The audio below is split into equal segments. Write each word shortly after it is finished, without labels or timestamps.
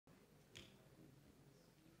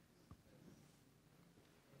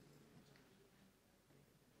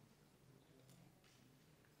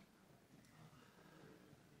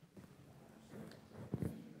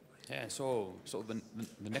Yeah, so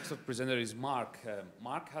the next presenter is Marc.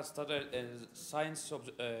 Marc has started as science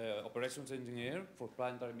operations engineer for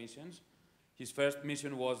planetary missions. His first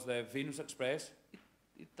mission was the Venus Express.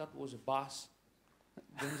 That was a bus.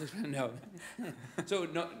 No. So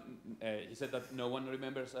no, he said that no one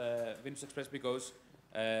remembers Venus Express because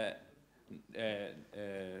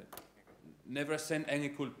never sent any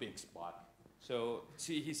cool pics back. So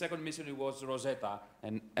see, his second mission was Rosetta,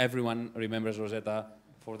 and everyone remembers Rosetta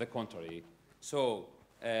for the contrary. So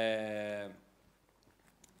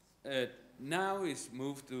now he's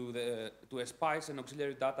moved to a spice and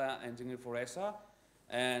auxiliary data engineer for ESA,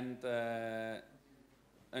 and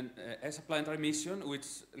ESA planetary mission, which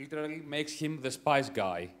literally makes him the spice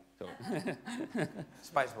guy. So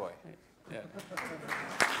Spice boy. Yeah.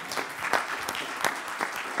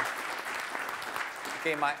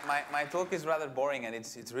 Okay, my talk is rather boring, and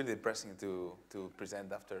it's really depressing to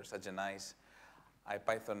present after such a nice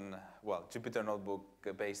IPython, well, Jupyter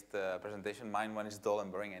notebook-based presentation. Mine one is dull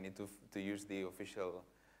and boring. I need to use the official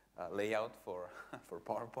layout for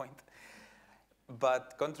PowerPoint.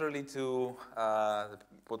 But contrary to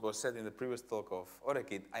what was said in the previous talk of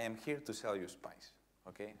Orekit, I am here to sell you Spice.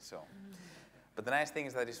 Okay, so. But the nice thing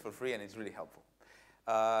is that it's for free and it's really helpful.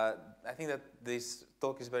 I think that this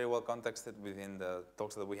talk is very well contexted within the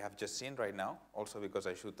talks that we have just seen right now. Also because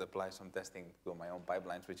I should apply some testing to my own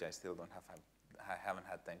pipelines, which I still haven't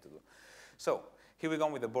had time to do. So here we go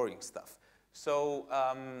with the boring stuff. So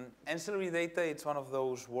ancillary data, it's one of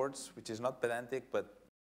those words which is not pedantic, but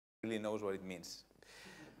really knows what it means.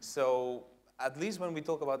 So at least when we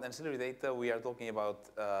talk about ancillary data, we are talking about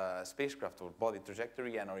spacecraft or body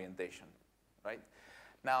trajectory and orientation, right?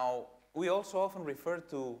 Now, we also often refer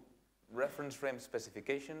to reference frame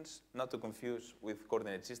specifications, not to confuse with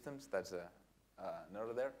coordinate systems. That's an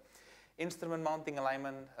order there. Instrument mounting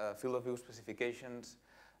alignment, field of view specifications,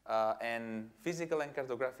 and physical and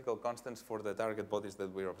cartographical constants for the target bodies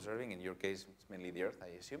that we're observing. In your case, it's mainly the Earth,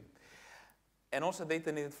 I assume. And also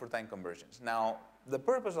data needed for time conversions. Now, the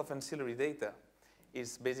purpose of ancillary data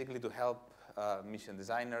is basically to help mission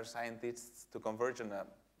designers, scientists to converge on a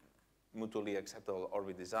mutually acceptable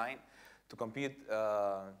orbit design, to compute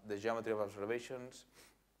the geometry of observations,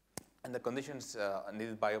 and the conditions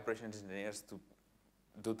needed by operations engineers to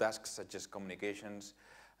do tasks such as communications,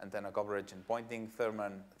 antenna coverage and pointing,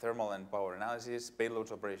 thermal and power analysis,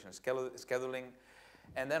 payloads operation scheduling,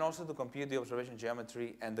 and then also to compute the observation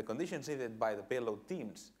geometry and the conditions needed by the payload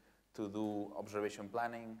teams to do observation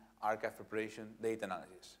planning, archive preparation, data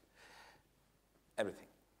analysis, everything.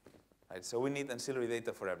 Right? So we need ancillary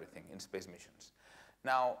data for everything in space missions.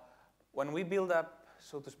 Now, when we build up,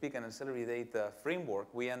 so to speak, an ancillary data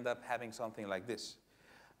framework, we end up having something like this.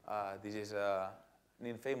 This is an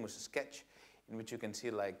infamous sketch in which you can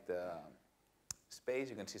see like the space,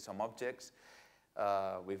 you can see some objects.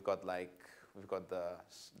 We've got the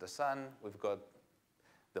sun, we've got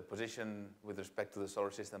the position with respect to the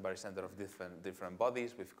solar system barycenter of different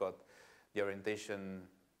bodies. We've got the orientation,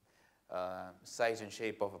 size and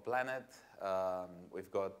shape of a planet.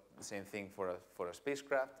 We've got the same thing for a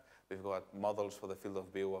spacecraft. We've got models for the field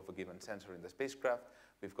of view of a given sensor in the spacecraft.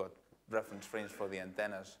 We've got reference frames for the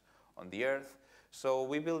antennas on the Earth. So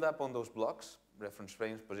we build up on those blocks, reference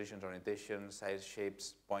frames, positions, orientation, size,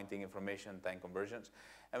 shapes, pointing information, time conversions,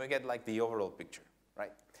 and we get like the overall picture,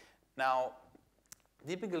 right? Now,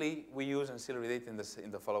 typically we use ancillary data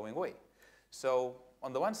in the following way. So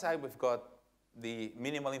on the one side, we've got the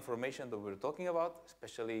minimal information that we're talking about,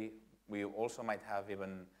 especially we also might have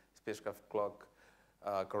even spacecraft clock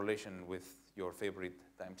correlation with your favorite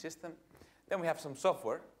time system. Then we have some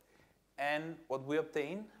software, and what we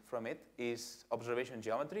obtain from it is observation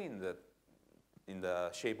geometry in the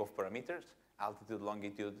shape of parameters, altitude,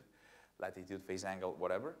 longitude, latitude, phase angle,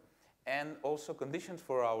 whatever, and also conditions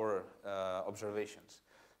for our observations.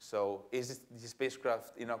 So is the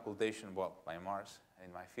spacecraft in occultation, well, by Mars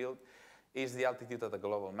in my field? Is the altitude at the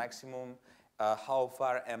global maximum? How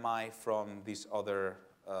far am I from this other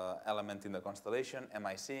element in the constellation? Am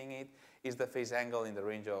I seeing it? Is the phase angle in the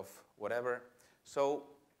range of whatever? So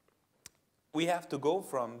we have to go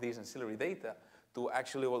from these ancillary data to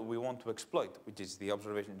actually what we want to exploit, which is the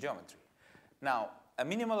observation geometry. Now, a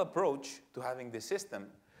minimal approach to having this system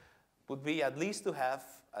would be at least to have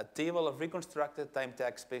a table of reconstructed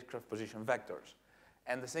time-tagged spacecraft position vectors,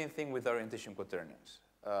 and the same thing with orientation quaternions.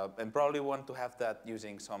 And probably want to have that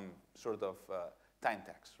using some sort of time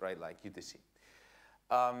tags, right, like UTC.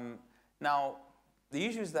 Now, the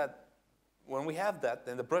issue is that when we have that,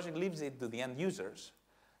 then the project leaves it to the end users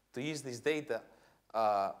to use this data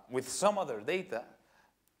with some other data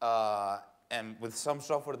and with some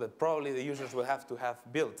software that probably the users will have to have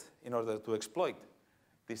built in order to exploit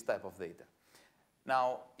this type of data.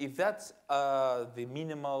 Now, if that's the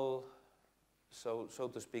minimal, so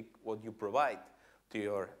to speak, what you provide to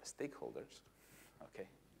your stakeholders, okay.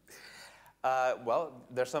 Well,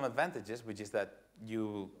 there's some advantages, which is that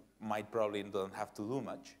you might probably don't have to do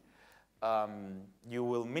much. You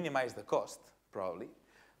will minimize the cost, probably.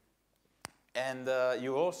 And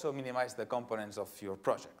you also minimize the components of your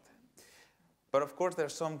project. But of course,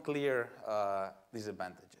 there's some clear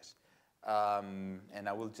disadvantages. And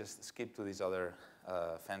I will just skip to this other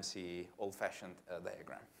fancy, old-fashioned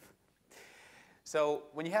diagram. So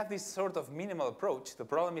when you have this sort of minimal approach, the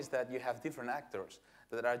problem is that you have different actors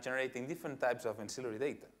that are generating different types of ancillary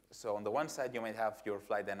data. So on the one side, you might have your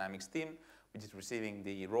flight dynamics team, which is receiving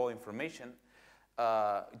the raw information,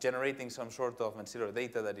 generating some sort of ancillary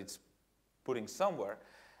data that it's putting somewhere.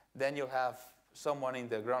 Then you'll have someone in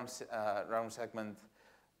the ground segment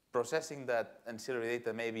processing that ancillary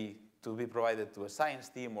data maybe to be provided to a science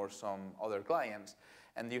team or some other clients.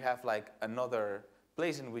 And you have like another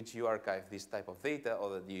place in which you archive this type of data or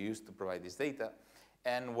that you use to provide this data.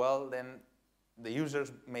 And well, then the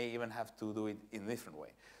users may even have to do it in a different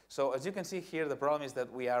way. So as you can see here, the problem is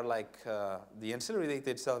that we are like, the ancillary data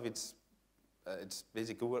itself, it's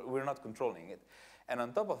basically, we're not controlling it. And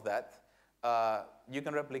on top of that, you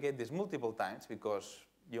can replicate this multiple times because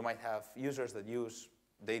you might have users that use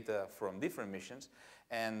data from different missions,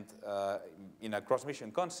 and in a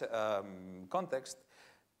cross-mission context,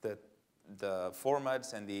 the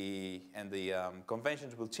formats and the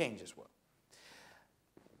conventions will change as well.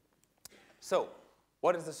 So,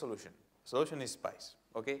 what is the solution? The solution is SPICE.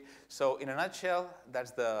 Okay. So, in a nutshell,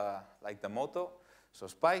 that's the motto. So,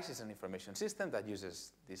 SPICE is an information system that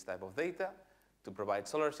uses this type of data to provide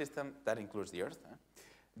solar system, that includes the Earth,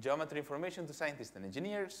 geometry information to scientists and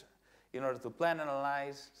engineers in order to plan and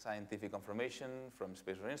analyze scientific information from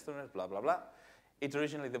spatial instruments, blah, blah, blah. It's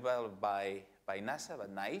originally developed by NASA, but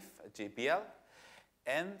naive at JPL.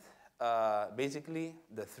 And basically,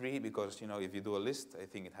 the three, because if you do a list, I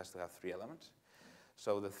think it has to have 3 elements.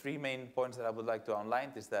 So the 3 main points that I would like to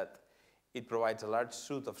outline is that it provides a large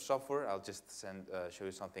suite of software. I'll just show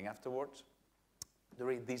you something afterwards to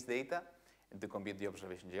read this data and to compute the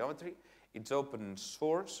observation geometry. It's open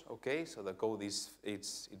source, okay, so the code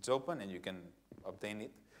it's open and you can obtain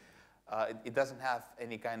it. It doesn't have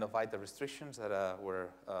any kind of ITAR restrictions that were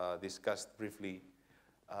discussed briefly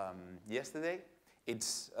yesterday.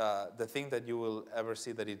 It's the thing that you will ever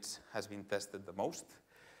see that it has been tested the most.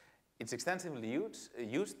 It's extensively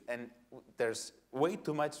used, and there's way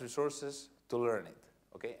too much resources to learn it,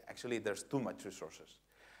 okay? Actually, there's too much resources.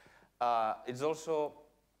 It's also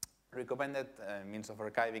recommended means of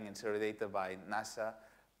archiving ancillary data by NASA,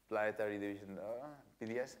 Planetary Division,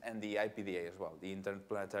 PDS, and the IPDA as well, the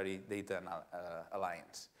Interplanetary Data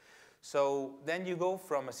Alliance. So then you go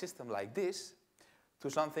from a system like this to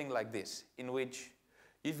something like this, in which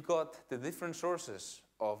you've got the different sources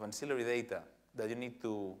of ancillary data that you need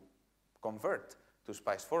to convert to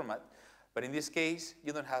SPICE format. But in this case,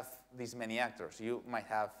 you don't have these many actors. You might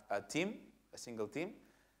have a team, a single team,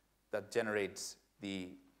 that generates the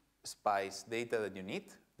SPICE data that you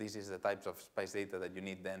need. This is the types of SPICE data that you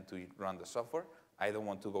need then to run the software. I don't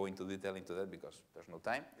want to go into detail into that because there's no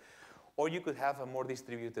time. Or you could have a more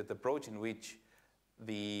distributed approach in which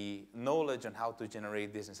the knowledge on how to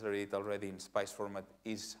generate this ancillary data already in SPICE format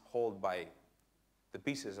is held by the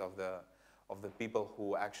pieces of the people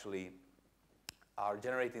who actually are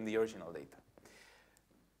generating the original data.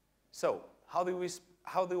 So how do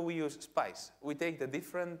we use SPICE? We take the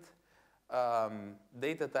different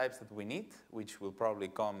data types that we need, which will probably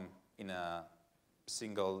come in a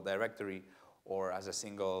single directory or as a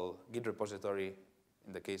single Git repository,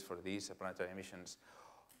 in the case for these planetary missions,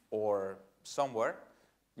 or somewhere.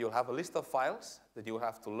 You'll have a list of files that you will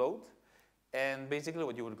have to load. And basically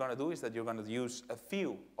what you're going to do is that you're going to use a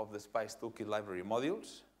few of the SPICE Toolkit library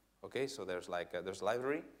modules. Okay, so there's there's a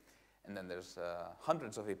library, and then there's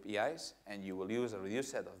hundreds of APIs, and you will use a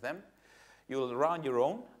reduced set of them. You will run your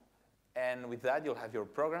own, and with that you'll have your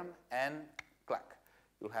program, and clack.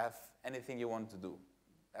 You'll have anything you want to do.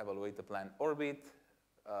 Evaluate the planned orbit,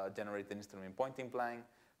 generate an instrument pointing plan,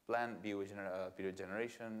 view period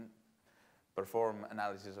generation, perform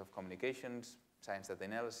analysis of communications, science data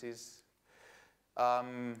analysis.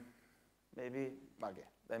 Maybe, okay,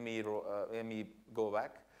 let me go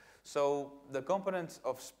back. So the components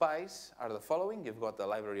of SPICE are the following. You've got the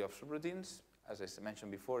library of subroutines. As I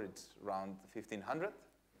mentioned before, it's around 1,500.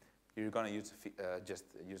 You're going to use just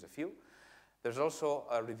use a few. There's also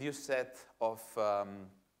a reduced set of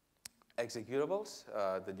executables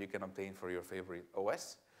that you can obtain for your favorite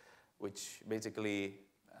OS, which basically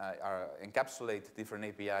encapsulate different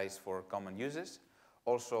APIs for common uses.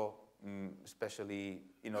 Also, especially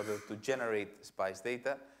in order to generate SPICE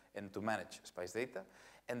data and to manage SPICE data.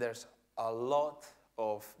 And there's a lot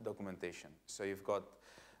of documentation. So you've got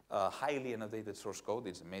highly annotated source code,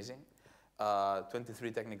 it's amazing.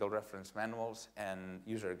 23 technical reference manuals and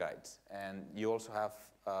user guides. And you also have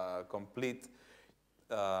a complete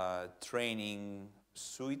training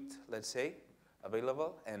suite, let's say,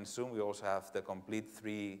 available. And soon we also have the complete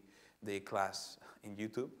 3-day class in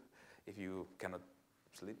YouTube, if you cannot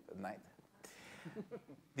sleep at night.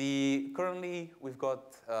 Currently, we've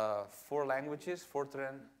got 4 languages,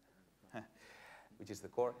 Fortran, which is the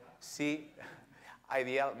core, C,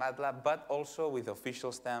 IDL, MATLAB, but also with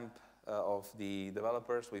official stamp of the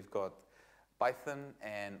developers, we've got Python,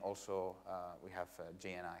 and also we have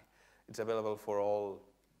JNI. It's available for all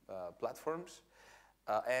platforms.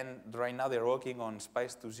 And right now they're working on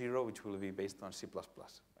SPICE 2.0, which will be based on C++,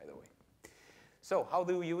 by the way. So how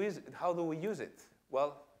do we use it?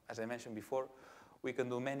 Well, as I mentioned before, we can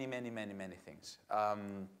do many things.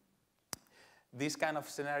 This kind of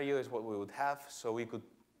scenario is what we would have, so we could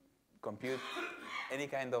compute any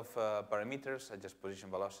kind of parameters, such as position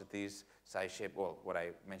velocities, size, shape, well, what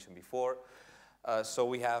I mentioned before. So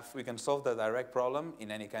we can solve the direct problem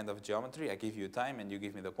in any kind of geometry. I give you time and you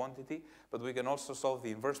give me the quantity, but we can also solve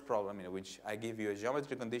the inverse problem, in which I give you a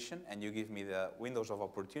geometry condition and you give me the windows of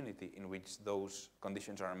opportunity in which those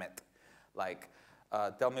conditions are met. Like,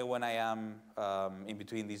 tell me when I am in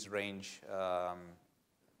between this range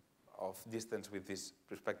of distance with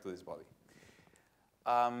respect to this body.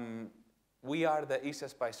 We are the ESA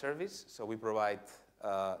SPICE service, so we provide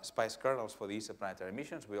SPICE kernels for the ESA planetary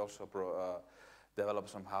missions. We also develop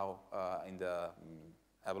somehow in the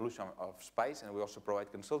evolution of SPICE, and we also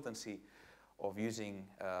provide consultancy of using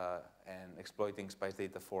and exploiting SPICE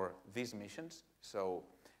data for these missions. So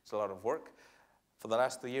it's a lot of work. For the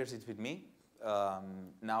last 2 years, it's with me.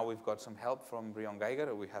 Now we've got some help from Brion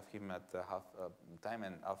Geiger. We have him at half time,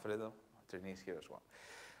 and Alfredo Trini is here as well.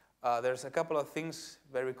 There's a couple of things,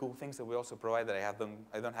 very cool things that we also provide that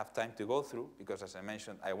I don't have time to go through, because as I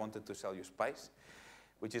mentioned, I wanted to sell you SPICE,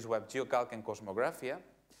 which is Web Geocalc and Cosmographia.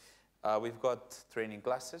 We've got training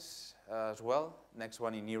classes as well. Next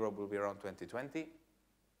one in Europe will be around 2020.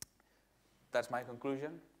 That's my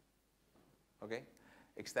conclusion. Okay,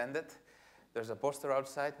 extended. There's a poster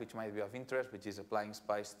outside which might be of interest, which is applying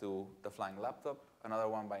SPICE to the flying laptop. Another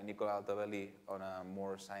one by Nicola Altavelli on a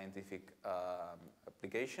more scientific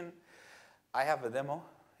application. I have a demo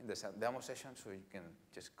in the demo session, so you can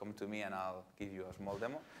just come to me and I'll give you a small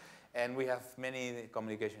demo. And we have many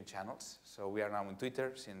communication channels. So we are now on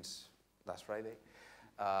Twitter since last Friday.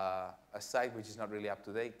 A site which is not really up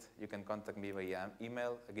to date. You can contact me via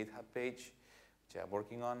email, a GitHub page, which I'm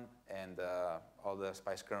working on, and all the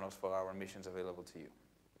SPICE kernels for our missions available to you.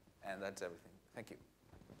 And that's everything. Thank you.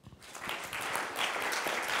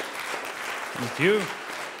 Thank you.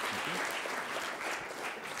 Thank you.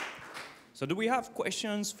 So do we have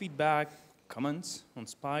questions, feedback, comments on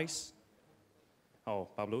SPICE? Oh,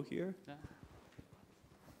 Pablo here. Yeah.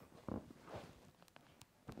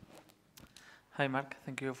 Hi, Marc.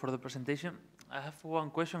 Thank you for the presentation. I have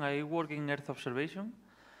one question. I work in Earth observation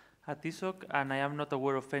at ESAC, and I am not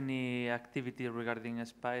aware of any activity regarding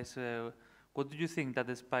SPICE. What do you think that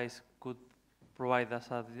the SPICE could provide as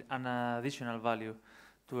an additional value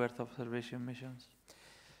to Earth observation missions?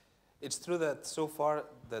 It's true that so far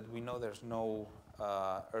that we know there's no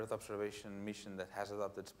Earth observation mission that has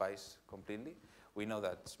adopted SPICE completely. We know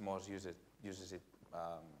that SMOS uses it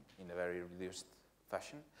in a very reduced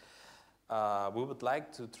fashion. We would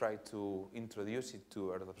like to try to introduce it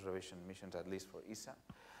to Earth observation missions, at least for ESA.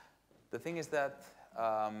 The thing is that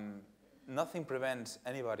nothing prevents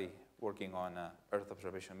anybody working on an Earth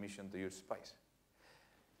observation mission to use SPICE.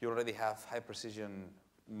 You already have high precision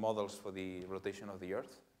models for the rotation of the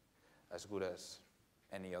Earth, as good as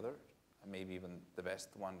any other, maybe even the best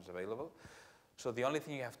ones available. So the only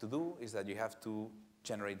thing you have to do is that you have to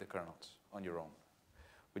generate the kernels on your own,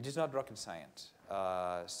 which is not rocket science.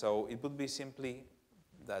 So it would be simply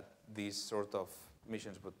that these sort of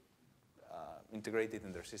missions would integrate it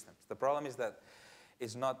in their systems. The problem is that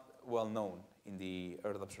it's not well known in the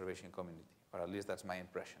Earth observation community, or at least that's my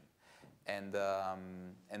impression. And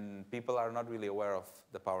people are not really aware of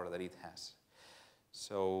the power that it has.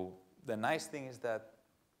 So the nice thing is that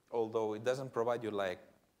although it doesn't provide you like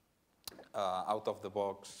out of the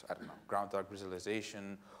box, I don't know, ground arc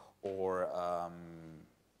visualization or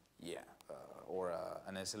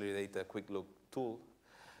an ancillary data quick look tool,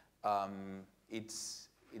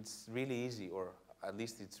 it's really easy, or at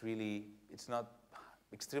least it's not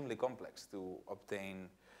extremely complex to obtain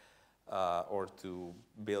or to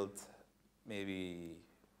build maybe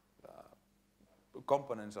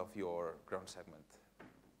components of your ground segment.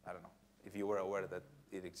 I don't know if you were aware that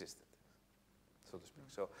it existed, so to speak.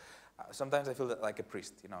 So sometimes I feel that like a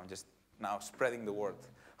priest, you know, just now spreading the word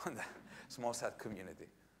on the SmallSat community.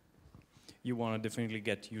 You want to definitely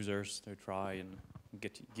get users to try and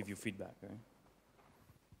give you feedback, right?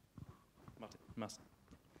 Martin.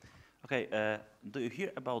 Okay, do you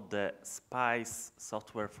hear about the SPICE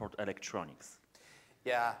software for electronics?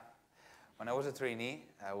 Yeah, when I was a trainee,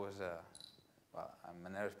 well, I'm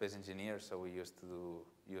an aerospace engineer, so we used to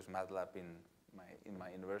use MATLAB in my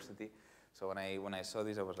university. So when I saw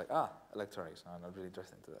this, I was like, electronics. No, I'm not really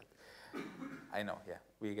interested in that. I know, yeah,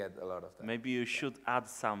 we get a lot of that. Maybe you should add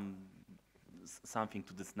something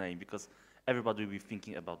to this name, because everybody will be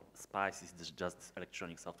thinking about SPICE is just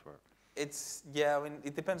electronic software. Yeah, I mean,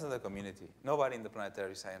 it depends on the community. Nobody in the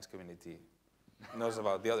planetary science community knows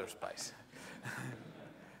about the other SPICE.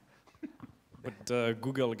 But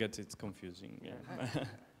Google gets it confusing. Yeah.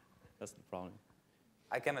 That's the problem.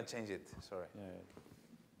 I cannot change it, sorry. Yeah.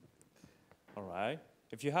 All right.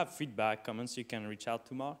 If you have feedback, comments, you can reach out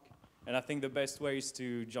to Marc. And I think the best way is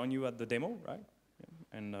to join you at the demo, right?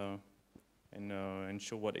 Yeah. And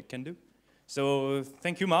show what it can do. So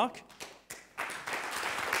thank you, Marc.